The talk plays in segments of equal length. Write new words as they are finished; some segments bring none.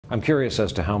I'm curious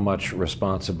as to how much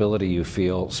responsibility you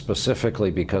feel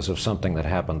specifically because of something that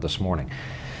happened this morning.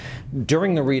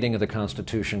 During the reading of the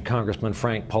Constitution, Congressman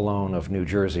Frank Pallone of New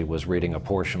Jersey was reading a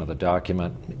portion of the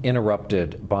document,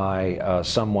 interrupted by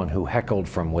someone who heckled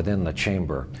from within the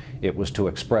chamber. It was to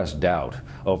express doubt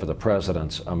over the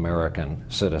president's American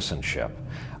citizenship.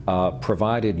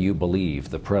 Provided you believe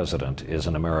the president is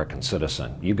an American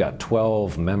citizen, you've got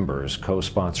 12 members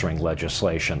co-sponsoring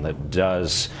legislation that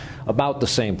does about the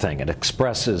same thing. It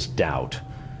expresses doubt.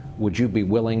 Would you be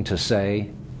willing to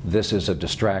say, this is a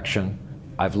distraction?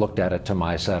 I've looked at it to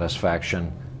my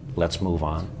satisfaction. Let's move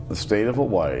on. The state of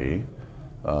Hawaii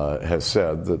has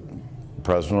said that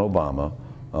President Obama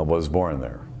was born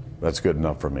there. That's good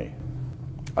enough for me.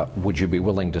 Would you be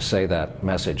willing to say that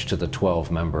message to the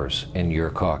 12 members in your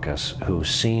caucus who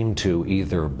seem to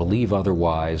either believe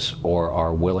otherwise or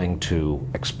are willing to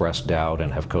express doubt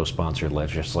and have co-sponsored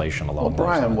legislation along those lines?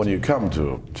 Well, Brian, when you come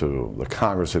to the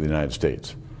Congress of the United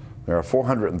States, there are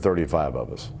 435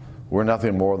 of us. We're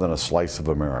nothing more than a slice of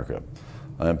America.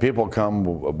 And people come,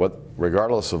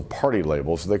 regardless of party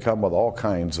labels, they come with all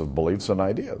kinds of beliefs and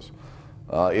ideas.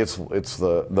 It's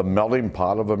the melting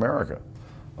pot of America.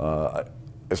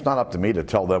 It's not up to me to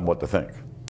tell them what to think.